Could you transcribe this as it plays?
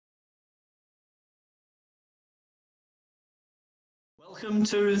Welcome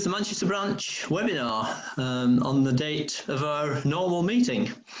to the Manchester Branch webinar on the date of our normal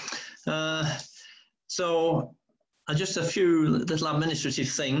meeting. Just a few little administrative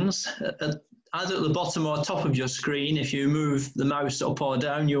things. Either at the bottom or top of your screen, if you move the mouse up or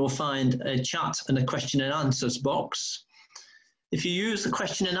down, you'll find a chat and a question and answers box. If you use the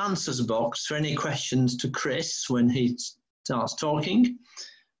question and answers box for any questions to Chris when he starts talking,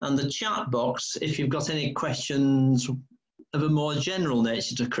 and the chat box if you've got any questions of a more general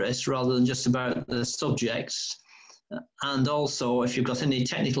nature to Chris rather than just about the subjects. And also, if you've got any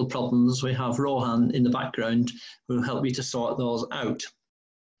technical problems, we have Rohan in the background who will help you to sort those out.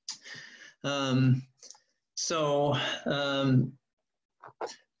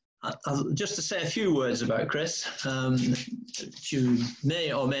 Just to say a few words about Chris, which you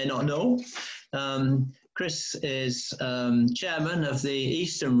may or may not know. Chris is chairman of the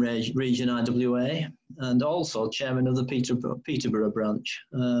Eastern Region IWA and also chairman of the Peterborough branch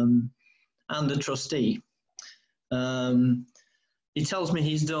and a trustee. He tells me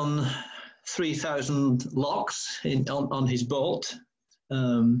he's done 3,000 locks on his boat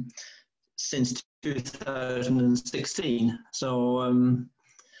since 2016.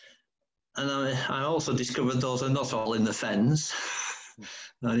 And I also discovered those are not all in the Fens.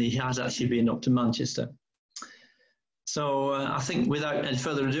 And he has actually been up to Manchester. So I think without any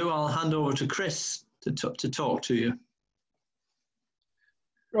further ado, I'll hand over to Chris to talk to you.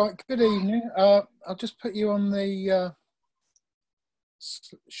 Right, good evening. I'll just put you on the,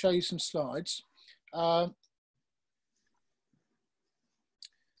 show you some slides.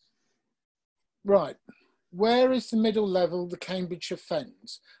 Right, where is the middle level, the Cambridgeshire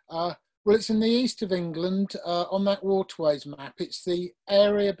Fens? Well, it's in the east of England, on that waterways map. It's the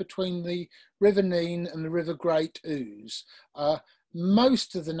area between the River Nene and the River Great Ouse.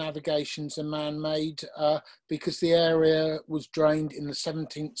 Most of the navigations are man-made because the area was drained in the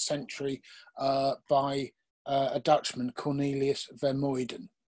 17th century by a Dutchman, Cornelius Vermuyden.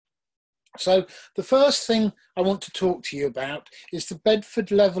 So the first thing I want to talk to you about is the Bedford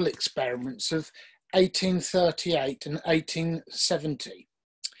level experiments of 1838 and 1870.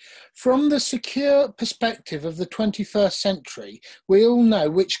 From the secure perspective of the 21st century, we all know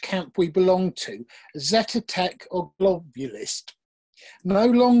which camp we belong to, Zetatech or Globulist. No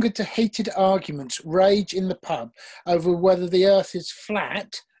longer do heated arguments rage in the pub over whether the earth is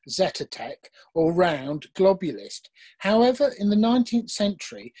flat, Zetatech, or round, Globulist. However, in the 19th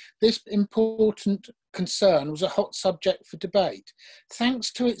century, this important concern was a hot subject for debate.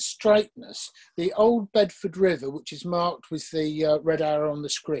 Thanks to its straightness, the old Bedford River, which is marked with the red arrow on the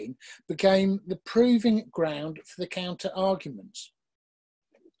screen, became the proving ground for the counter-arguments.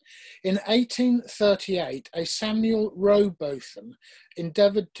 In 1838, a Samuel Rowbotham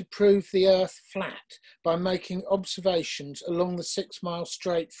endeavoured to prove the earth flat by making observations along the 6-mile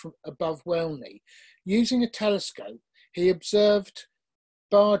strait from above Welney. Using a telescope, he observed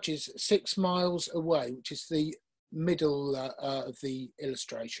barges 6 miles away, which is the middle of the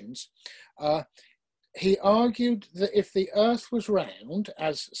illustrations. He argued that if the earth was round,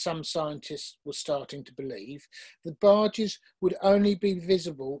 as some scientists were starting to believe, the barges would only be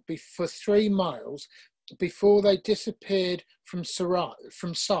visible for 3 miles before they disappeared from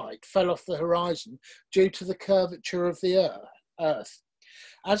sight, fell off the horizon due to the curvature of the earth.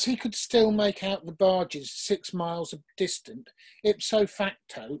 As he could still make out the barges 6 miles distant, ipso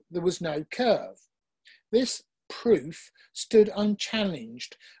facto, there was no curve. This proof stood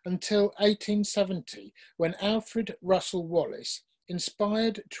unchallenged until 1870, when Alfred Russel Wallace,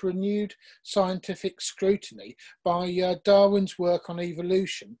 inspired to renewed scientific scrutiny by Darwin's work on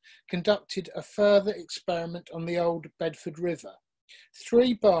evolution, conducted a further experiment on the old Bedford River.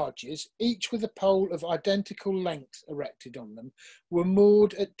 3 barges, each with a pole of identical length erected on them, were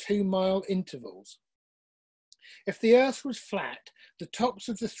moored at 2-mile intervals. If the earth was flat, the tops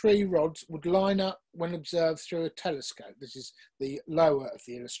of the 3 rods would line up when observed through a telescope. This is the lower of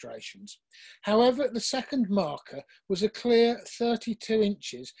the illustrations. However, the second marker was a clear 32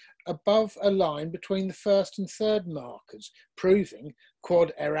 inches above a line between the first and third markers, proving,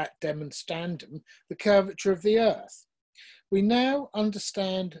 quod erat demonstrandum, the curvature of the earth. We now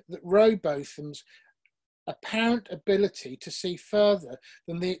understand that Rowbotham's apparent ability to see further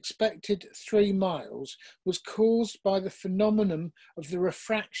than the expected 3 miles was caused by the phenomenon of the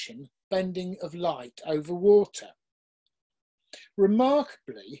refraction, bending of light over water.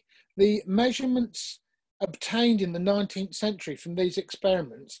 Remarkably, the measurements obtained in the 19th century from these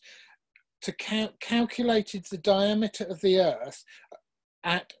experiments calculated the diameter of the earth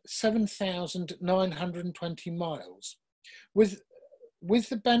at 7,920 miles. With with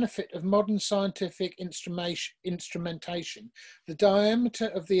the benefit of modern scientific instrumentation, the diameter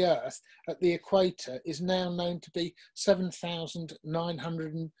of the Earth at the equator is now known to be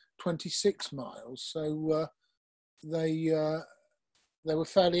 7,926 miles. So they were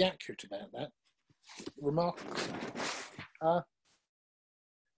fairly accurate about that. Remarkable.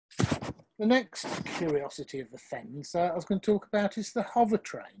 The next curiosity of the Fens I was going to talk about is the hover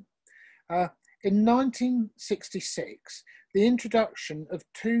train. In 1966, the introduction of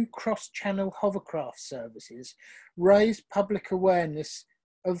 2 cross-channel hovercraft services raised public awareness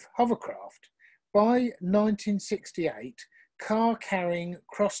of hovercraft. By 1968, car-carrying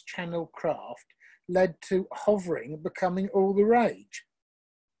cross-channel craft led to hovering becoming all the rage.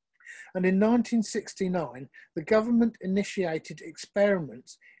 And in 1969, the government initiated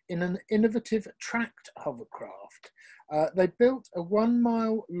experiments in an innovative tracked hovercraft. They built a 1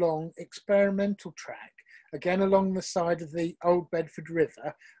 mile long experimental track, again along the side of the Old Bedford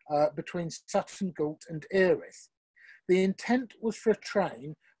River, between Sutton Galt and Erith. The intent was for a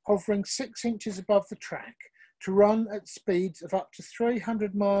train hovering 6 inches above the track to run at speeds of up to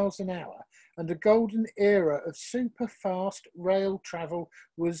 300 miles an hour, and a golden era of super fast rail travel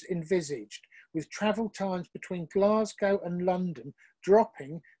was envisaged, with travel times between Glasgow and London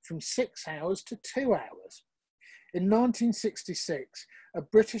dropping from 6 hours to 2 hours. In 1966, a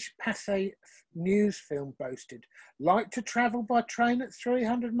British Pathé news film boasted, "Like to travel by train at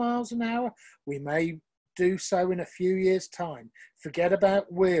 300 miles an hour? We may do so in a few years' time. Forget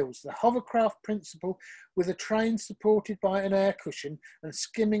about wheels. The hovercraft principle, with a train supported by an air cushion and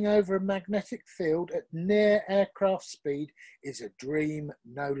skimming over a magnetic field at near aircraft speed, is a dream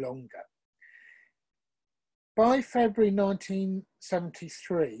no longer." By February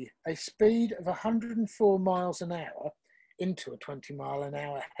 1973, a speed of 104 miles an hour into a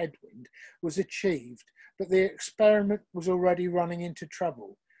 20-mile-an-hour headwind was achieved, but the experiment was already running into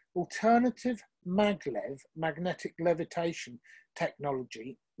trouble. Alternative maglev, magnetic levitation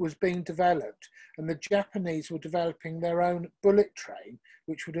technology, was being developed, and the Japanese were developing their own bullet train,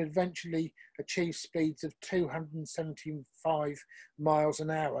 which would eventually achieve speeds of 275 miles an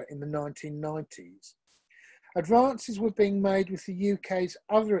hour in the 1990s. Advances were being made with the UK's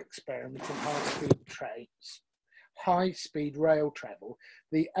other experiment in high-speed rail travel,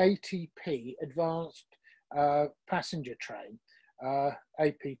 the ATP, Advanced Passenger Train,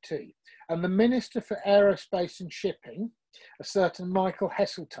 APT. And the Minister for Aerospace and Shipping, a certain Michael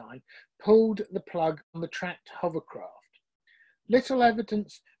Heseltine, pulled the plug on the tracked hovercraft. Little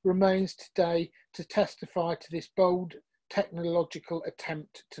evidence remains today to testify to this bold technological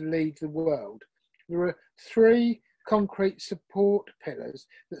attempt to lead the world. There are 3 concrete support pillars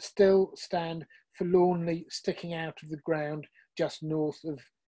that still stand forlornly sticking out of the ground just north of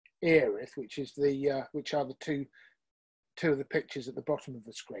Erith, which are the two of the pictures at the bottom of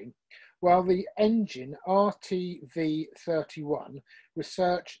the screen, while the engine RTV-31,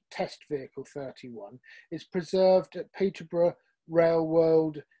 Research Test Vehicle 31, is preserved at Peterborough Rail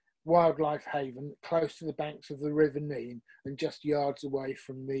World Wildlife Haven, close to the banks of the River Nene and just yards away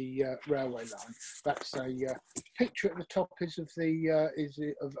from the railway line. That's a picture at the top is of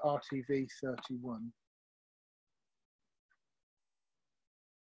RTV-31.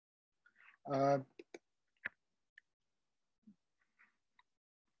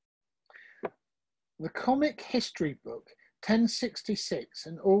 The comic history book 1066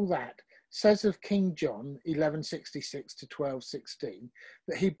 and all that says of King John 1166 to 1216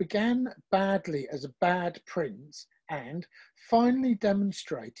 that he began badly as a bad prince and finally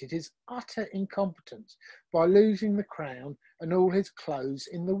demonstrated his utter incompetence by losing the crown and all his clothes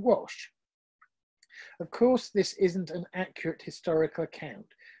in the wash. Of course, this isn't an accurate historical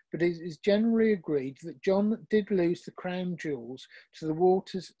account, but it is generally agreed that John did lose the crown jewels to the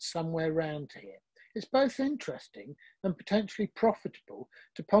waters somewhere round here. It's both interesting and potentially profitable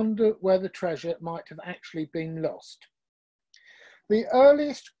to ponder where the treasure might have actually been lost. The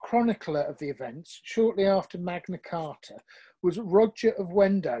earliest chronicler of the events, shortly after Magna Carta, was Roger of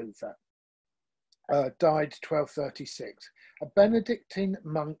Wendover, died 1236, a Benedictine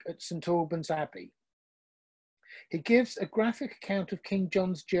monk at St Albans Abbey. He gives a graphic account of King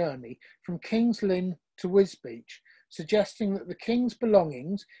John's journey from King's Lynn to Wisbeach, suggesting that the king's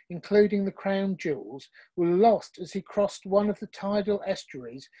belongings, including the crown jewels, were lost as he crossed one of the tidal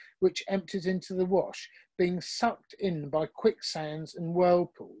estuaries which empties into the Wash, being sucked in by quicksands and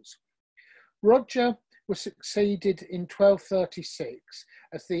whirlpools. Roger was succeeded in 1236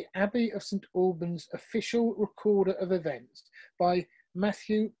 as the Abbey of St Albans official recorder of events by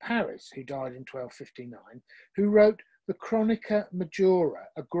Matthew Paris, who died in 1259, who wrote the Chronica Majora,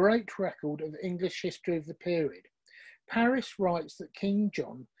 a great record of English history of the period. Paris writes that King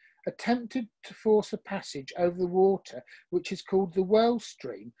John attempted to force a passage over the water, which is called the Well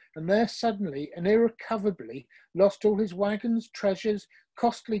Stream, and there suddenly and irrecoverably lost all his wagons, treasures,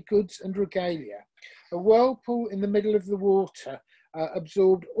 costly goods and regalia. A whirlpool in the middle of the water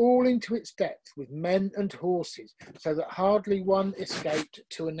absorbed all into its depth with men and horses, so that hardly one escaped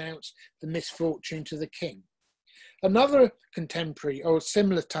to announce the misfortune to the king. Another contemporary or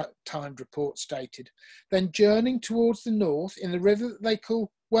similar timed report stated, then journeying towards the north in the river that they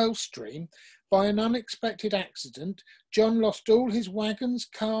call Well Stream, by an unexpected accident, John lost all his wagons,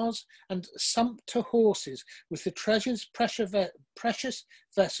 cars, and sumpter horses with the treasures, precious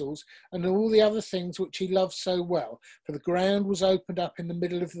vessels, and all the other things which he loved so well, for the ground was opened up in the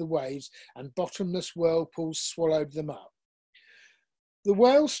middle of the waves, and bottomless whirlpools swallowed them up. The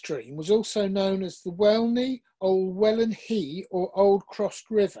Well Stream was also known as the Welney, Old Welland He, or Old Croft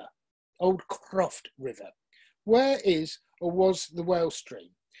River. Where is or was the Well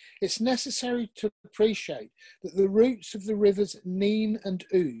Stream? It's necessary to appreciate that the routes of the rivers Nene and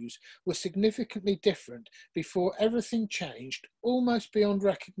Ouse were significantly different before everything changed, almost beyond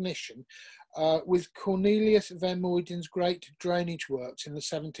recognition, with Cornelius Vermuyden's great drainage works in the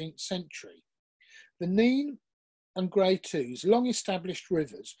 17th century. The Nene and Great Ouse, long-established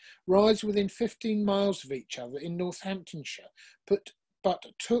rivers, rise within 15 miles of each other in Northamptonshire, but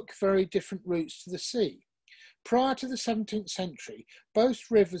took very different routes to the sea. Prior to the 17th century,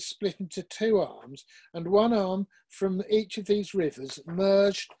 both rivers split into two arms, and one arm from each of these rivers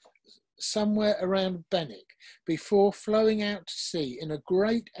merged somewhere around Benwick before flowing out to sea in a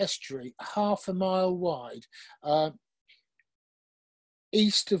great estuary half a mile wide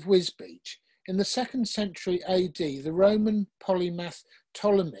east of Wisbech. In the 2nd century AD, the Roman polymath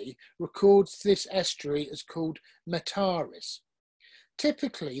Ptolemy records this estuary as called Metaris.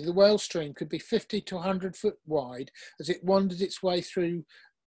 Typically, the Well Stream could be 50 to 100 foot wide as it wandered its way through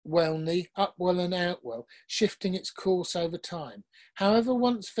Welney, Upwell and Outwell, shifting its course over time. However,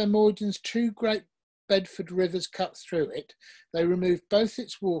 once Vermuyden's two great Bedford rivers cut through it, they removed both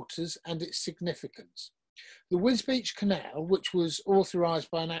its waters and its significance. The Wisbech Canal, which was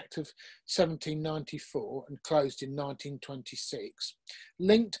authorised by an Act of 1794 and closed in 1926,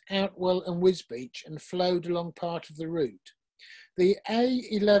 linked Outwell and Wisbech and flowed along part of the route. The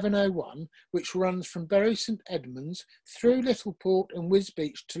A1101, which runs from Bury St Edmunds through Littleport and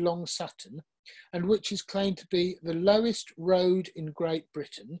Wisbech to Long Sutton, and which is claimed to be the lowest road in Great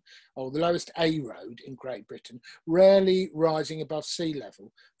Britain, or the lowest A road in Great Britain, rarely rising above sea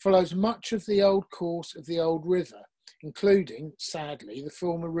level, follows much of the old course of the old river, including, sadly, the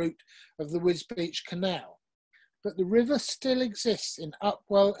former route of the Wisbech Canal. But the river still exists in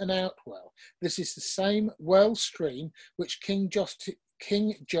Upwell and Outwell. This is the same Well Stream which King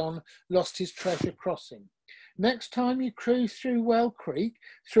John lost his treasure crossing. Next time you cruise through Well Creek,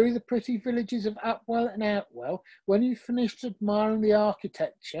 through the pretty villages of Upwell and Outwell, when you've finished admiring the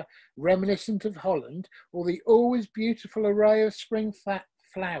architecture reminiscent of Holland, or the always beautiful array of spring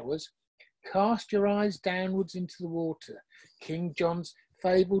flowers, cast your eyes downwards into the water. King John's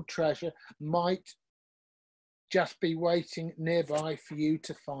fabled treasure might just be waiting nearby for you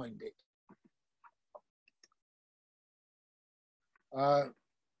to find it.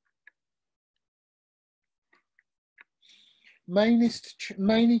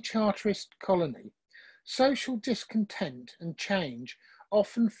 Mainly Charterist colony. Social discontent and change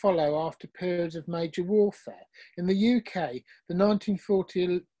often follow after periods of major warfare. In the UK, the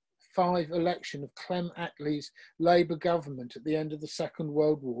 1945 election of Clem Attlee's Labour government at the end of the Second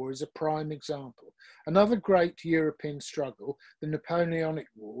World War is a prime example. Another great European struggle, the Napoleonic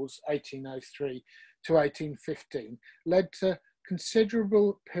Wars, 1803 to 1815, led to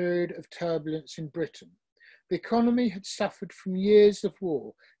considerable period of turbulence in Britain. The economy had suffered from years of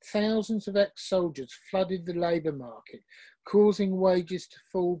war. Thousands of ex-soldiers flooded the labour market, causing wages to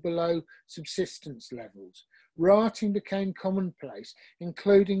fall below subsistence levels. Rioting became commonplace,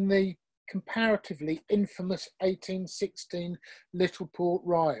 including the comparatively infamous 1816 Littleport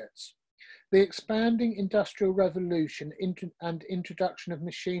riots. The expanding Industrial Revolution and introduction of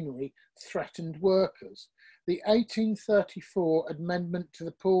machinery threatened workers. The 1834 amendment to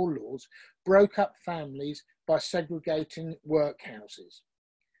the Poor Laws broke up families by segregating workhouses.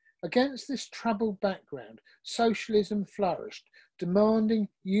 Against this troubled background, socialism flourished, demanding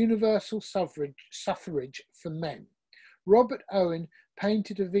universal suffrage for men. Robert Owen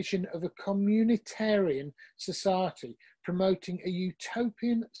painted a vision of a communitarian society, promoting a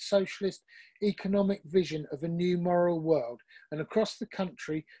utopian socialist economic vision of a new moral world, and across the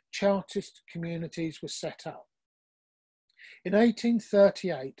country, Chartist communities were set up. In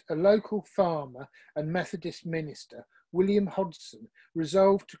 1838, a local farmer and Methodist minister, William Hodgson,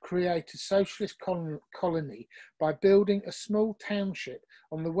 resolved to create a socialist colony by building a small township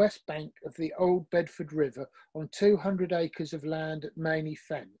on the west bank of the Old Bedford River on 200 acres of land at Mainey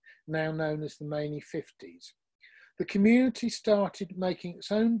Fen, now known as the Mainey 50s. The community started making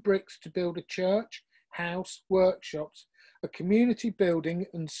its own bricks to build a church, house, workshops, a community building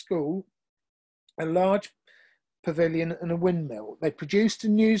and school, a large pavilion and a windmill. They produced a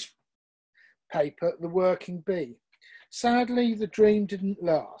newspaper, The Working Bee. Sadly, the dream didn't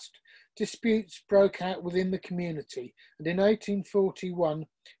last. Disputes broke out within the community, and in 1841,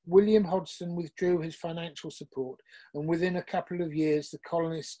 William Hodgson withdrew his financial support, and within a couple of years, the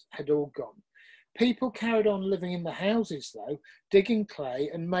colonists had all gone. People carried on living in the houses, though, digging clay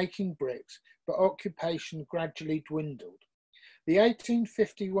and making bricks, but occupation gradually dwindled. The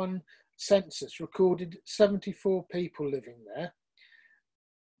 1851 census recorded 74 people living there.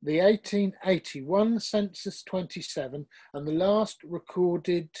 The 1881 census 27, and the last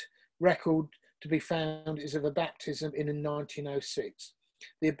recorded record to be found is of a baptism in 1906.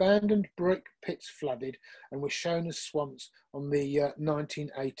 The abandoned brick pits flooded and were shown as swamps on the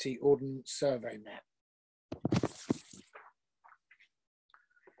 1980 Ordnance Survey map.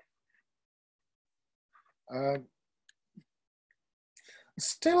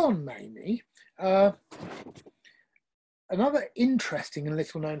 Still on Mainey, another interesting and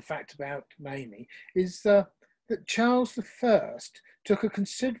little known fact about Mainey is that Charles I took a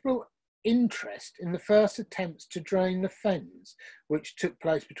considerable interest in the first attempts to drain the Fens, which took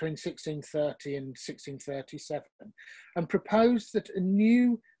place between 1630 and 1637, and proposed that a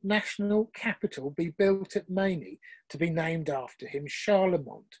new national capital be built at Mainey to be named after him,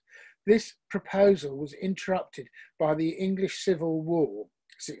 Charlemont. This proposal was interrupted by the English Civil War,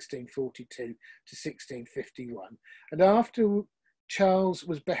 1642 to 1651, and after Charles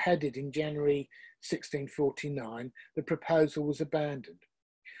was beheaded in January 1649, the proposal was abandoned.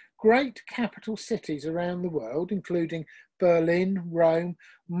 Great capital cities around the world, including Berlin, Rome,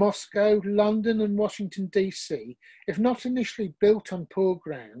 Moscow, London and Washington DC, if not initially built on poor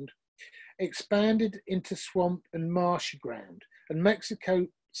ground, expanded into swamp and marshy ground, and Mexico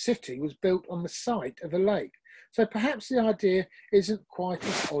City was built on the site of a lake. So perhaps the idea isn't quite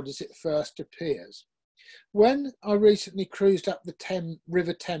as odd as it first appears. When I recently cruised up the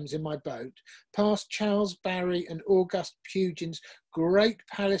River Thames in my boat, past Charles Barry and August Pugin's great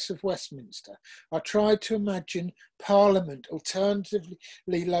Palace of Westminster, I tried to imagine Parliament alternatively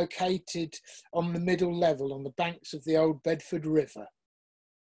located on the middle level on the banks of the Old Bedford River.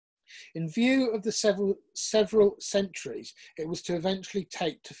 In view of the several centuries it was to eventually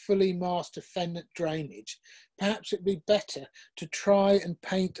take to fully master fen drainage, perhaps it'd be better to try and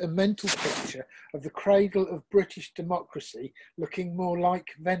paint a mental picture of the cradle of British democracy looking more like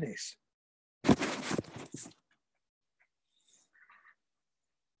Venice.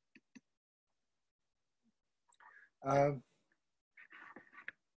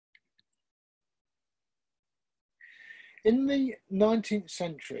 In the 19th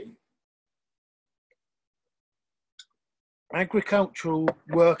century, agricultural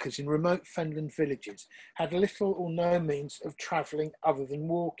workers in remote fenland villages had little or no means of travelling other than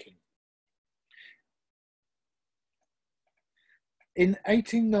walking. In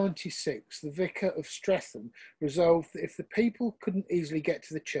 1896, the vicar of Streatham resolved that if the people couldn't easily get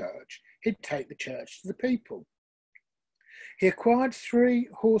to the church, he'd take the church to the people. He acquired 3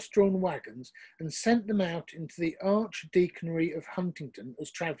 horse-drawn wagons and sent them out into the Archdeaconry of Huntingdon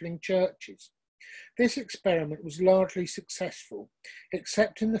as travelling churches. This experiment was largely successful,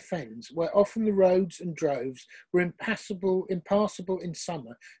 except in the Fens, where often the roads and droves were impassable in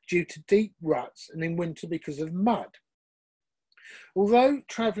summer due to deep ruts and in winter because of mud. Although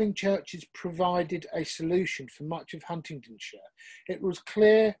travelling churches provided a solution for much of Huntingdonshire, it was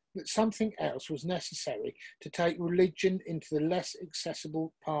clear that something else was necessary to take religion into the less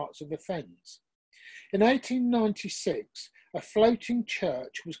accessible parts of the Fens. In 1896, a floating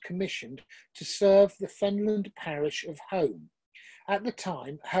church was commissioned to serve the Fenland parish of Home. At the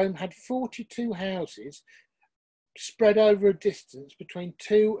time, Home had 42 houses spread over a distance between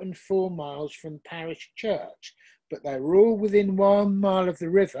 2 and 4 miles from parish church, but they were all within 1 mile of the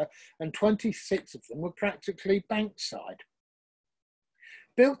river and 26 of them were practically bankside.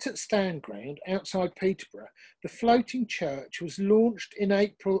 Built at Standground outside Peterborough, the floating church was launched in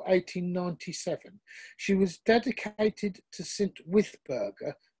April 1897. She was dedicated to St.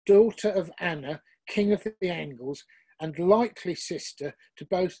 Withburga, daughter of Anna, King of the Angles, and likely sister to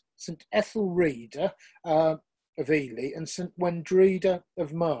both St. Ethelreda of Ely and St. Wendreda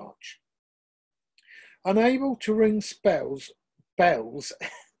of March. Unable to ring spells bells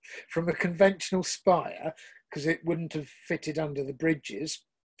from a conventional spire, because it wouldn't have fitted under the bridges.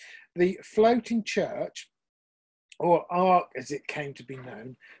 The floating church, or ark as it came to be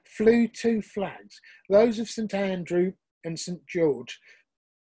known, flew 2 flags, those of St Andrew and St George,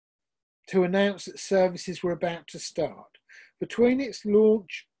 to announce that services were about to start. Between its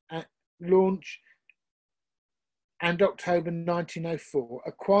launch and October 1904,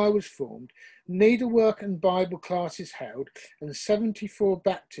 a choir was formed, needlework and Bible classes held, and 74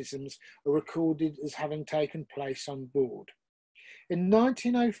 baptisms are recorded as having taken place on board. In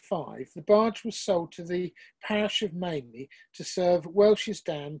 1905, the barge was sold to the parish of Mamie to serve Welsh's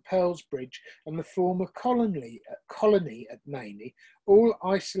Dam, Pearl's Bridge, and the former colony at Mamie, all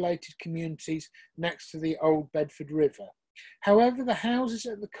isolated communities next to the old Bedford River. However, the houses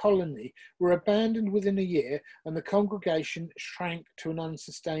at the colony were abandoned within a year, and the congregation shrank to an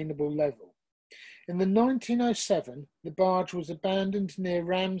unsustainable level. In the 1907, the barge was abandoned near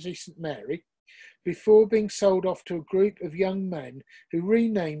Ramsey St Mary, before being sold off to a group of young men who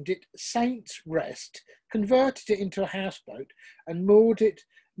renamed it Saints' Rest, converted it into a houseboat, and moored it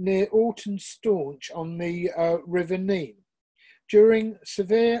near Alton Staunch on the River Nene. During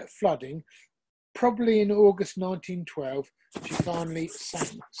severe flooding, probably in August 1912, she finally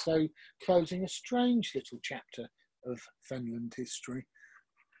sank. So, closing a strange little chapter of Fenland history.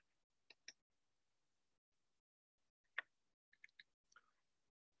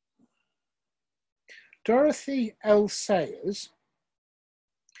 Dorothy L. Sayers,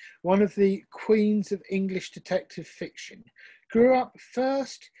 one of the queens of English detective fiction, grew up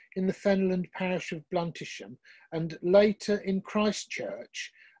first in the Fenland parish of Bluntisham and later in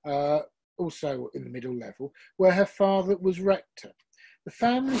Christchurch, also in the middle level, where her father was rector. The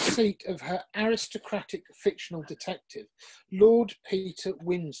family seat of her aristocratic fictional detective, Lord Peter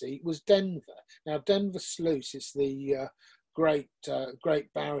Wimsey, was Denver. Now, Denver Sluice is the great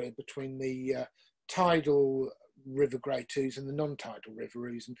barrier between the tidal River Grey Ouse and the non-tidal River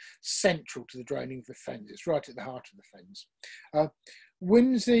Ouse, and central to the draining of the Fens. It's right at the heart of the Fens.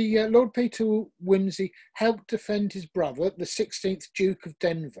 Lord Peter Wimsey helped defend his brother, the 16th Duke of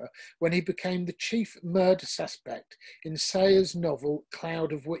Denver, when he became the chief murder suspect in Sayers' novel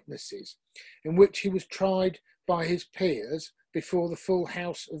Cloud of Witnesses, in which he was tried by his peers before the full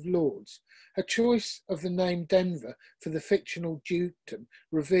House of Lords. Her choice of the name Denver for the fictional dukedom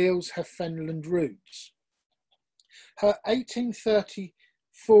reveals her Fenland roots. Her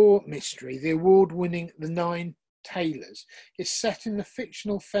 1834 mystery, the award-winning The Nine Tailors, is set in the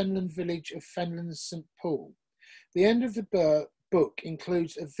fictional Fenland village of Fenland St Paul. The end of the book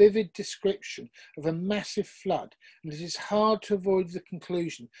includes a vivid description of a massive flood, and it is hard to avoid the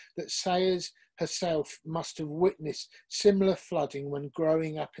conclusion that Sayers herself must have witnessed similar flooding when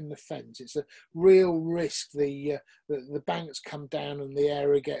growing up in the Fens. It's a real risk. The banks come down and the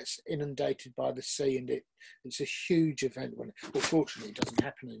area gets inundated by the sea, and it's a huge event. Fortunately, it doesn't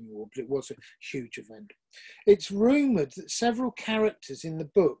happen anymore, but it was a huge event. It's rumoured that several characters in the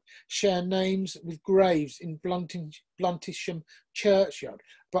book share names with graves in Bluntisham churchyard,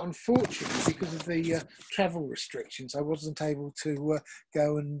 but unfortunately, because of the travel restrictions, I wasn't able to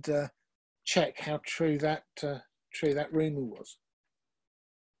go and check how true that rumour was.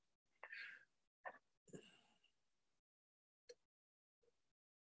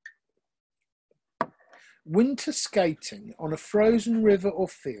 Winter skating on a frozen river or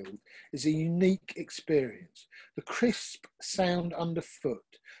field is a unique experience. The crisp sound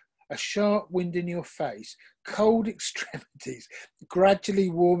underfoot, a sharp wind in your face, cold extremities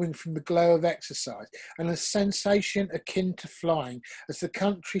gradually warming from the glow of exercise, and a sensation akin to flying as the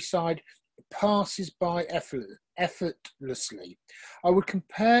countryside passes by effortlessly. I would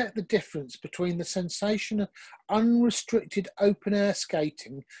compare the difference between the sensation of unrestricted open-air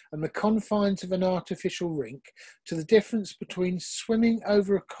skating and the confines of an artificial rink to the difference between swimming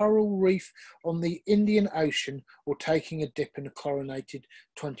over a coral reef on the Indian Ocean or taking a dip in a chlorinated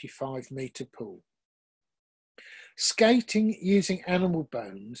 25-metre pool. Skating using animal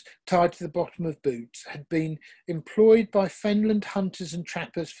bones tied to the bottom of boots had been employed by Fenland hunters and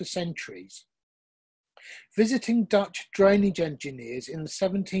trappers for centuries. Visiting Dutch drainage engineers in the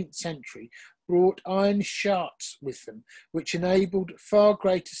 17th century brought iron shafts with them, which enabled far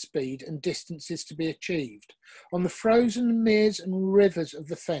greater speed and distances to be achieved. On the frozen meres and rivers of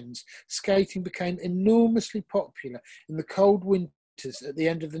the Fens, skating became enormously popular in the cold winters at the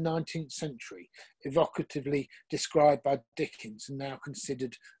end of the 19th century, evocatively described by Dickens and now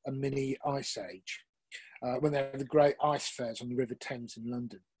considered a mini ice age, when they had the great ice fairs on the River Thames in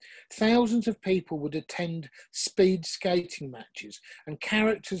London. Thousands of people would attend speed skating matches, and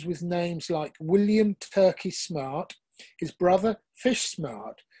characters with names like William Turkey Smart, His brother, Fish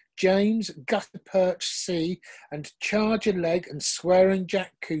Smart, James, Gutter Perch C, and Charger Leg and Swearing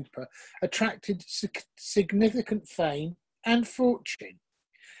Jack Cooper attracted significant fame and fortune.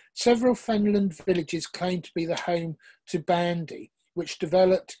 Several Fenland villages claimed to be the home to bandy, which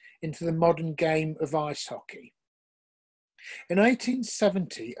developed into the modern game of ice hockey. In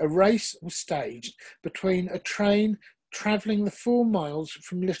 1870, a race was staged between a train travelling the 4 miles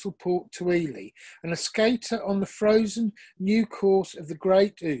from Littleport to Ely and a skater on the frozen new course of the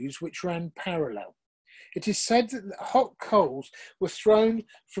Great Ouse, which ran parallel. It is said that hot coals were thrown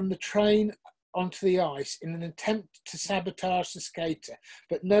from the train onto the ice in an attempt to sabotage the skater,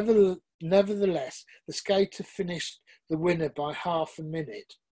 but nevertheless, the skater finished the winner by half a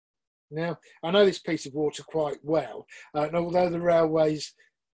minute. Now, I know this piece of water quite well, and although the railway's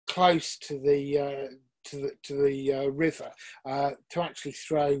close to the river, to actually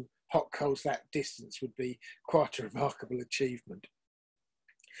throw hot coals that distance would be quite a remarkable achievement.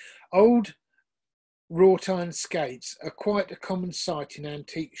 Old wrought iron skates are quite a common sight in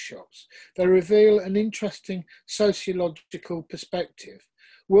antique shops. They reveal an interesting sociological perspective.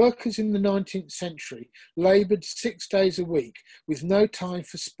 Workers in the 19th century laboured 6 days a week with no time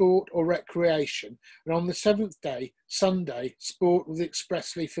for sport or recreation, and on the 7th day, Sunday, sport was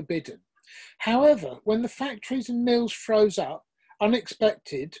expressly forbidden. However, when the factories and mills froze up,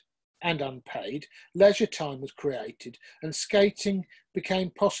 unexpected and unpaid, leisure time was created and skating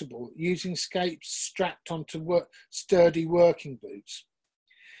became possible using skates strapped onto sturdy working boots.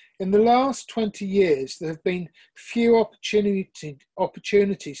 In the last 20 years, there have been few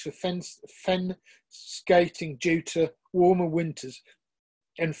opportunities for fen skating due to warmer winters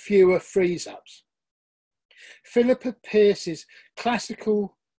and fewer freeze-ups. Philippa Pearce's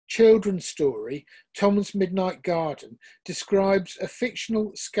classical children's story, Tom's Midnight Garden, describes a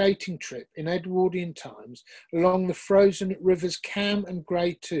fictional skating trip in Edwardian times along the frozen rivers Cam and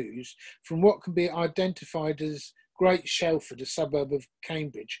Grey Ouse from what can be identified as Great Shelford, a suburb of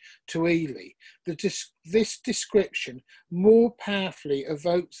Cambridge, to Ely. This description more powerfully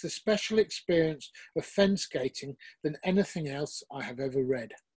evokes the special experience of fen skating than anything else I have ever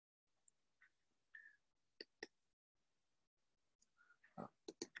read.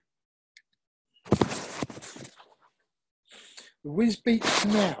 The Wisbech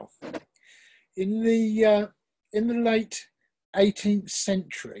Canal. In the late 18th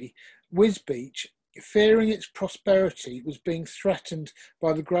century, Wisbech, fearing its prosperity was being threatened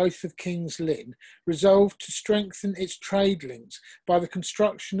by the growth of King's Lynn, resolved to strengthen its trade links by the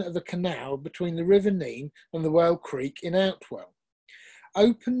construction of a canal between the River Nene and the Well Creek in Outwell.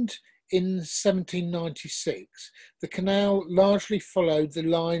 Opened in 1796, the canal largely followed the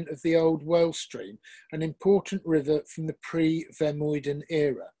line of the old Well Stream, an important river from the pre-Vermuyden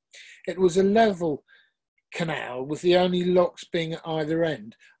era. It was a level canal with the only locks being at either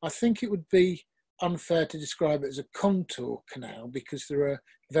end. I think it would be unfair to describe it as a contour canal because there are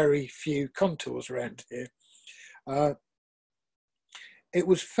very few contours around here. It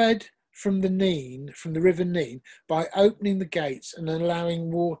was fed from the River Nene, by opening the gates and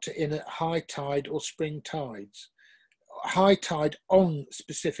allowing water in at high tide or spring tides. High tide on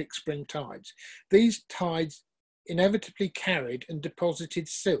specific spring tides. These tides inevitably carried and deposited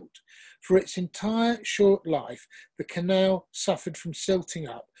silt. For its entire short life, the canal suffered from silting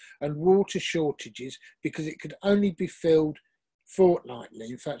up and water shortages because it could only be filled fortnightly.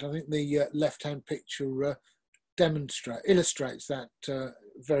 In fact, I think the left-hand picture illustrates that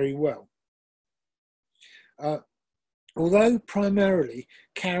very well. Although primarily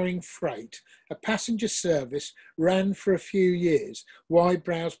carrying freight, a passenger service ran for a few years,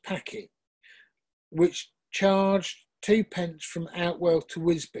 Wyebrow's Packet, which charged 2p from Outwell to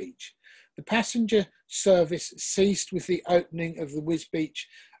Wisbech. The passenger service ceased with the opening of the Wisbech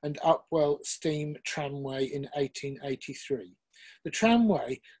and Upwell steam tramway in 1883. The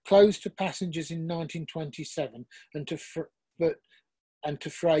tramway closed to passengers in 1927 and to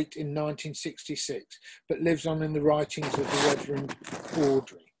freight in 1966, but lives on in the writings of the Reverend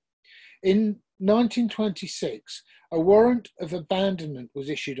Audrey. In 1926, a warrant of abandonment was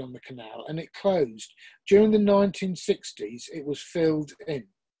issued on the canal and it closed. During the 1960s, it was filled in.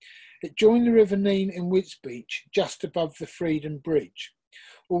 It joined the River Nene in Wisbech just above the Freedom Bridge.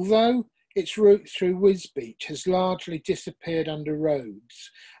 Although its route through Wisbech has largely disappeared under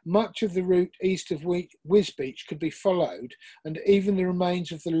roads, much of the route east of Wisbech could be followed, and even the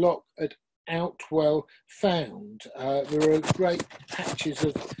remains of the lock at Outwell found. There are great patches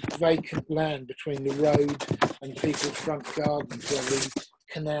of vacant land between the road and people's front gardens where the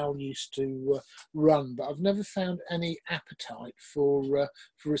canal used to run, but I've never found any appetite for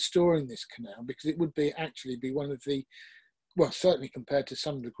restoring this canal, because it would actually be one of the, well, certainly compared to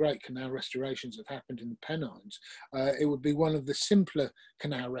some of the great canal restorations that have happened in the Pennines, it would be one of the simpler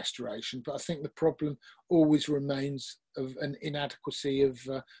canal restorations. But I think the problem always remains of an inadequacy of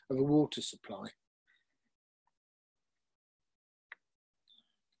a water supply.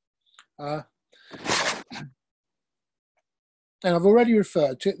 And I've already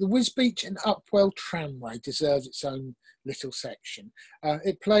referred to it. The Wisbech and Upwell tramway deserves its own little section.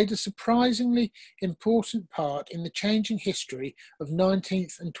 It played a surprisingly important part in the changing history of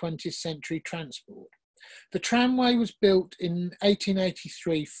 19th and 20th century transport. The tramway was built in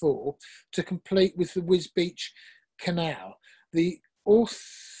 1883-4 to complete with the Wisbech Canal. The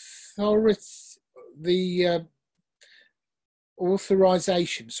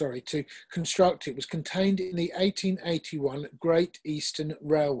authorisation to construct it was contained in the 1881 Great Eastern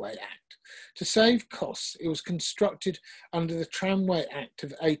Railway Act. To save costs, it was constructed under the Tramway Act of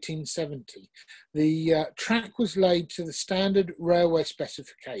 1870. The track was laid to the standard railway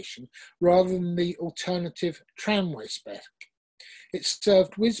specification rather than the alternative tramway spec. It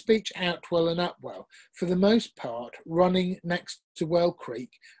served Wisbech, Outwell and Upwell, for the most part running next to Well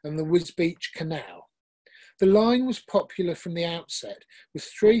Creek and the Wisbech Canal. The line was popular from the outset, with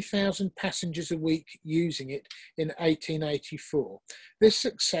 3,000 passengers a week using it in 1884. This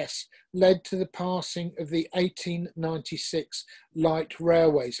success led to the passing of the 1896 Light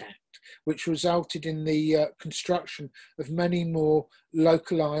Railways Act, which resulted in the construction of many more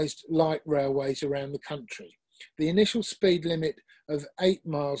localised light railways around the country. The initial speed limit of 8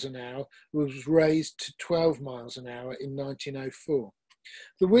 miles an hour was raised to 12 miles an hour in 1904.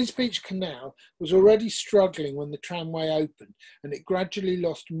 The Wisbech Canal was already struggling when the tramway opened, and it gradually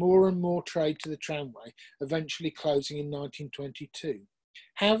lost more and more trade to the tramway, eventually closing in 1922.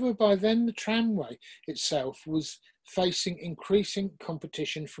 However, by then the tramway itself was facing increasing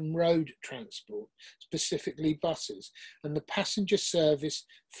competition from road transport, specifically buses, and the passenger service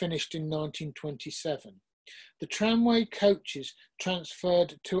finished in 1927. The tramway coaches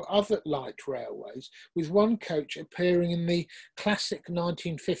transferred to other light railways, with one coach appearing in the classic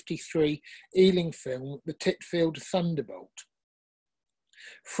 1953 Ealing film, The Titfield Thunderbolt.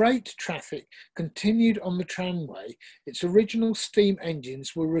 Freight traffic continued on the tramway. Its original steam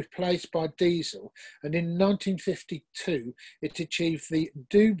engines were replaced by diesel, and in 1952 it achieved the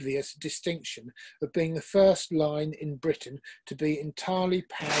dubious distinction of being the first line in Britain to be entirely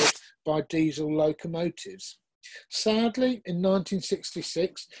powered by diesel locomotives. Sadly, in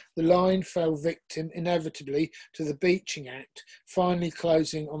 1966, the line fell victim inevitably to the Beeching Act, finally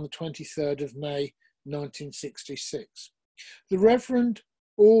closing on the 23rd of May 1966. The Reverend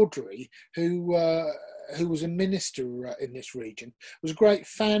Audrey, who was a minister in this region, was a great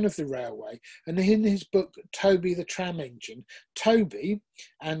fan of the railway, and in his book Toby the Tram Engine, Toby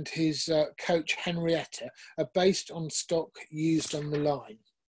and his coach Henrietta are based on stock used on the line.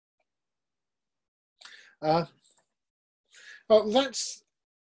 Well,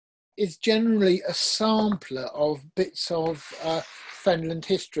 is generally a sampler of bits of Fenland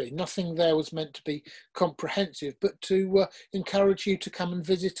history. Nothing there was meant to be comprehensive, but to encourage you to come and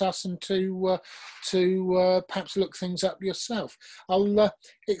visit us and to perhaps look things up yourself. I'll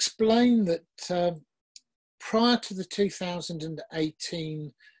explain that prior to the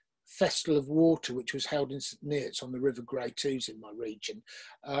 2018 Festival of Water, which was held in St Neots on the River Great-Ouse in my region,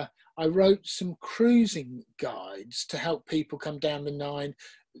 I wrote some cruising guides to help people come down the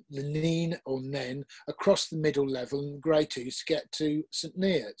Nene or Nen across the middle level and Great-Ouse to get to St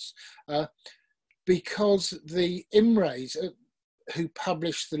Neots, because the Imres who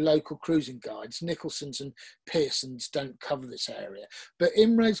publish the local cruising guides, Nicholson's and Pearson's, don't cover this area, but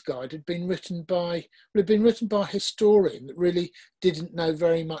Imre's guide had been written by a historian that really didn't know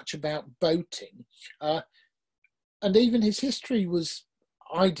very much about boating, and even his history was,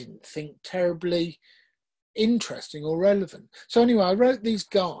 I didn't think, terribly interesting or relevant. So anyway, I wrote these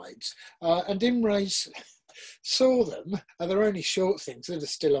guides, and Imre's saw them, and they're only short things that are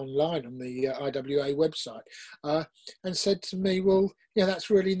still online on the IWA website, and said to me, well, yeah, that's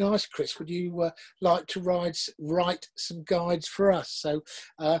really nice, Chris, would you like to write some guides for us? So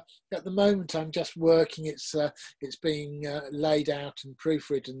at the moment I'm just working, it's being laid out and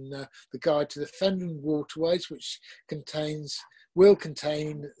proofread, the guide to the Fenland waterways, which will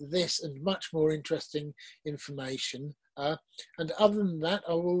contain this and much more interesting information, and other than that,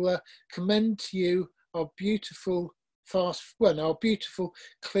 I will commend to you our beautiful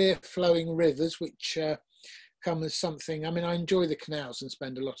clear flowing rivers, which come as something. I mean, I enjoy the canals and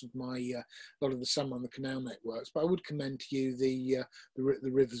spend a lot of the summer on the canal networks, but I would commend to you the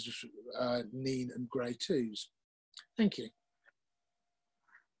rivers Nene and Grey Twos. Thank you.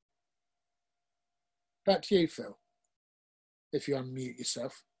 Back to you, Phil, if you unmute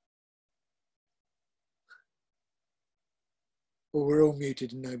yourself. Or we're all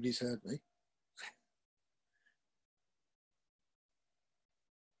muted and nobody's heard me.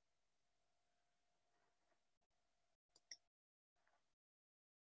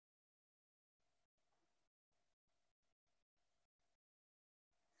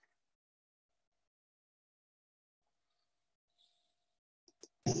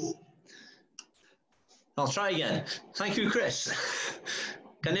 I'll try again. Thank you, Chris.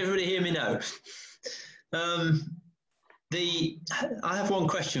 Can everybody hear me now? I have one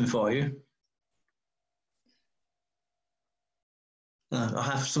question for you. I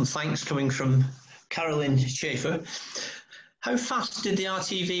have some thanks coming from Carolyn Schaefer. How fast did the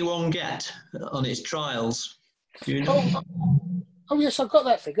RTV1 get on its trials? Do you know? Oh yes, I've got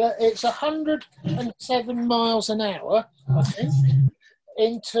that figure. It's 107 miles an hour, I think,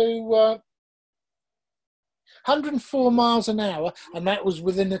 into 104 miles an hour, and that was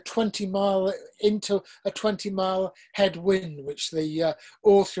within a 20-mile headwind, which the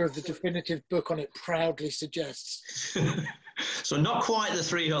author of the definitive book on it proudly suggests. So not quite the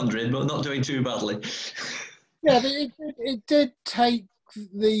 300, but not doing too badly. Yeah, but it did take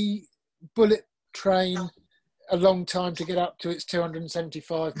the bullet train a long time to get up to its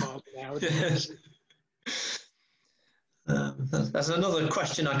 275 miles an hour. Yes. That's another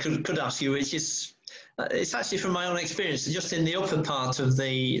question I could ask you, which is, it's actually from my own experience, just in the upper part of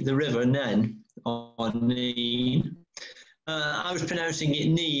the river Nen, or Neen. I was pronouncing it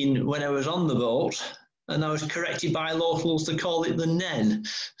Neen when I was on the boat, and I was corrected by locals to call it the Nen.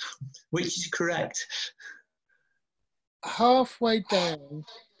 Which is correct? Halfway down,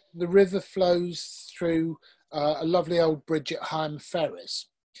 the river flows through a lovely old bridge at Higham Ferris.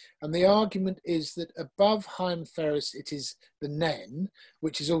 And the argument is that above Higham Ferris, it is the Nen,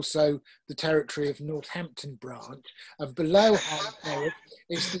 which is also the territory of Northampton Branch. And below Higham Ferris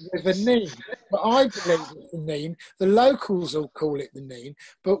is the River Nene. But I believe it's the Nene. The locals all call it the Nene.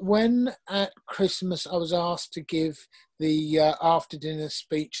 But when at Christmas I was asked to give the after-dinner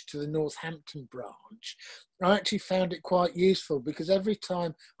speech to the Northampton Branch, I actually found it quite useful, because every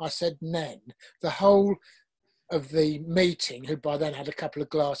time I said Nen, the whole of the meeting, who by then had a couple of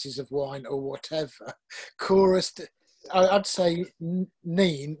glasses of wine or whatever, chorused, I'd say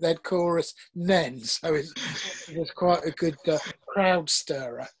Neen, they'd chorus Nen. So it was quite a good crowd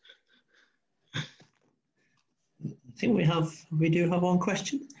stirrer. I think we do have one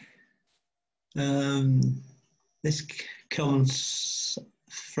question. This comes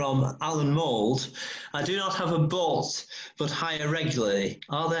from Alan Mould. I do not have a boat, but hire regularly.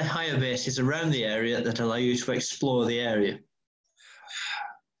 Are there hire bases around the area that allow you to explore the area?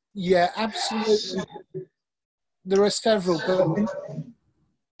 Yeah, absolutely. There are several, but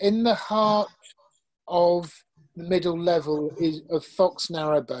in the heart of the middle level is of Fox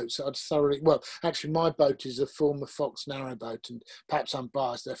narrowboats. I'd thoroughly, well, actually my boat is a former Fox narrowboat, and perhaps I'm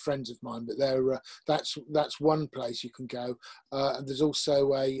biased, they're friends of mine, but they're that's one place you can go. And there's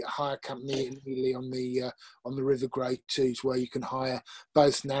also a hire company in Ely on the River Grey Twos, where you can hire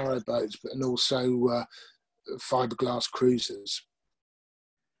both narrowboats and also fiberglass cruisers.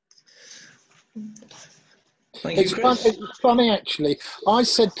 It's funny actually. I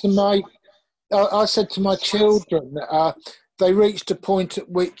said to my children, they reached a point at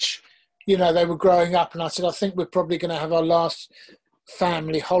which, you know, they were growing up, and I said, I think we're probably going to have our last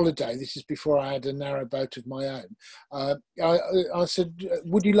family holiday. This is before I had a narrowboat of my own. I said,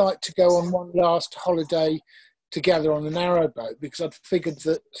 would you like to go on one last holiday together on a narrowboat? Because I'd figured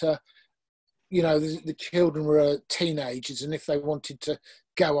that, you know, the children were teenagers, and if they wanted to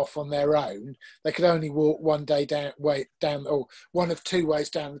go off on their own, they could only walk one day down, or one of two ways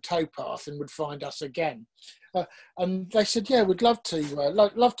down the towpath, and would find us again. And they said, "Yeah, we'd love to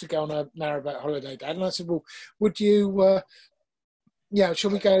go on a narrowboat holiday, Dad." And I said, "Well, would you?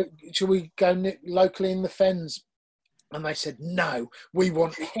 Shall we go locally in the Fens?" And they said, "No, we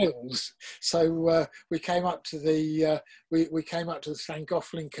want hills." So we came up to the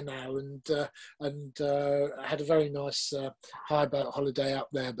Llangollen Canal and had a very nice high boat holiday up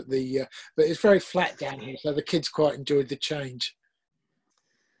there. But it's very flat down here, so the kids quite enjoyed the change.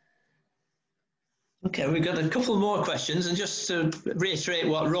 Okay, we've got a couple more questions, and just to reiterate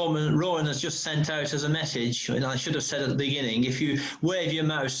what Rowan has just sent out as a message, and I should have said at the beginning, if you wave your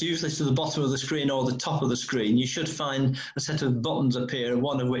mouse usually to the bottom of the screen or the top of the screen, you should find a set of buttons appear,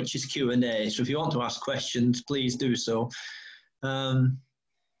 one of which is Q&A. So if you want to ask questions, please do so.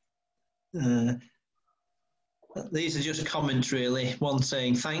 These are just comments, really. One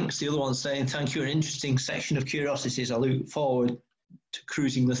saying thanks, the other one saying thank you, an interesting section of Curiosities. I look forward to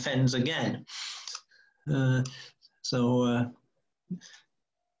cruising the Fens again. No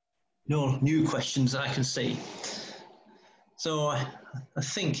new questions that I can see. So I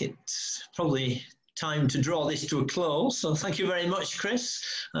think it's probably time to draw this to a close. So thank you very much, Chris.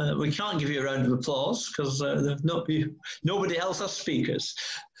 We can't give you a round of applause because nobody else has speakers.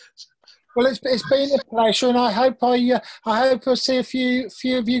 Well, it's been a pleasure, and I hope I'll see a few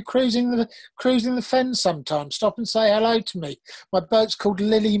of you cruising the Fens sometime. Stop and say hello to me. My boat's called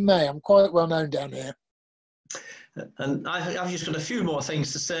Lily May. I'm quite well known down here. And I've just got a few more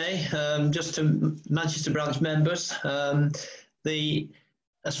things to say, just to Manchester Branch members. As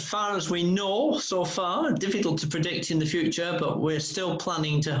far as we know so far, difficult to predict in the future, but we're still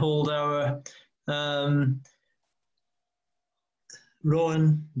planning to hold our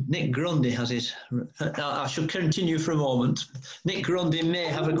Nick Grundy has it. I shall continue for a moment. Nick Grundy may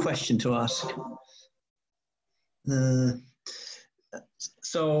have a question to ask.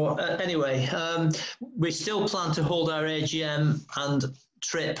 Anyway, we still plan to hold our AGM and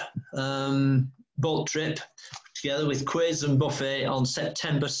boat trip together with quiz and buffet on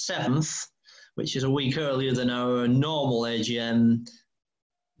September 7th, which is a week earlier than our normal AGM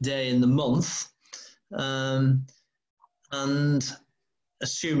day in the month. And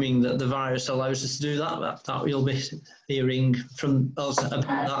assuming that the virus allows us to do that you'll be hearing from us about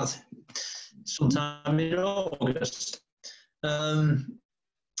that sometime in August.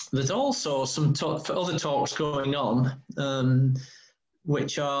 There's also some other talks going on,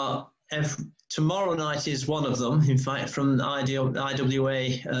 which are tomorrow night is one of them, in fact, from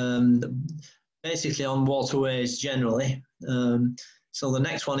IWA, basically on waterways generally. So the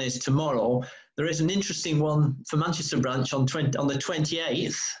next one is tomorrow. There is an interesting one for Manchester Branch on the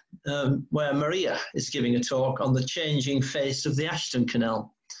 28th, where Maria is giving a talk on the changing face of the Ashton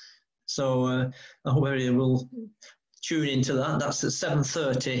Canal. So I hope everyone will tune into that. That's at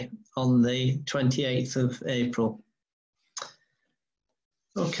 7:30 on the 28th of April.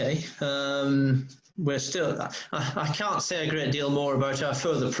 Okay, we're still, I can't say a great deal more about our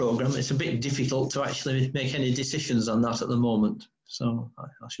further programme. It's a bit difficult to actually make any decisions on that at the moment. So I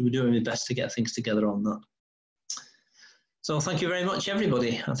should be doing my best to get things together on that. So thank you very much,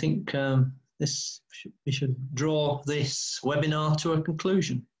 everybody. I think we should draw this webinar to a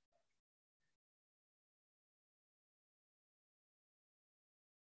conclusion.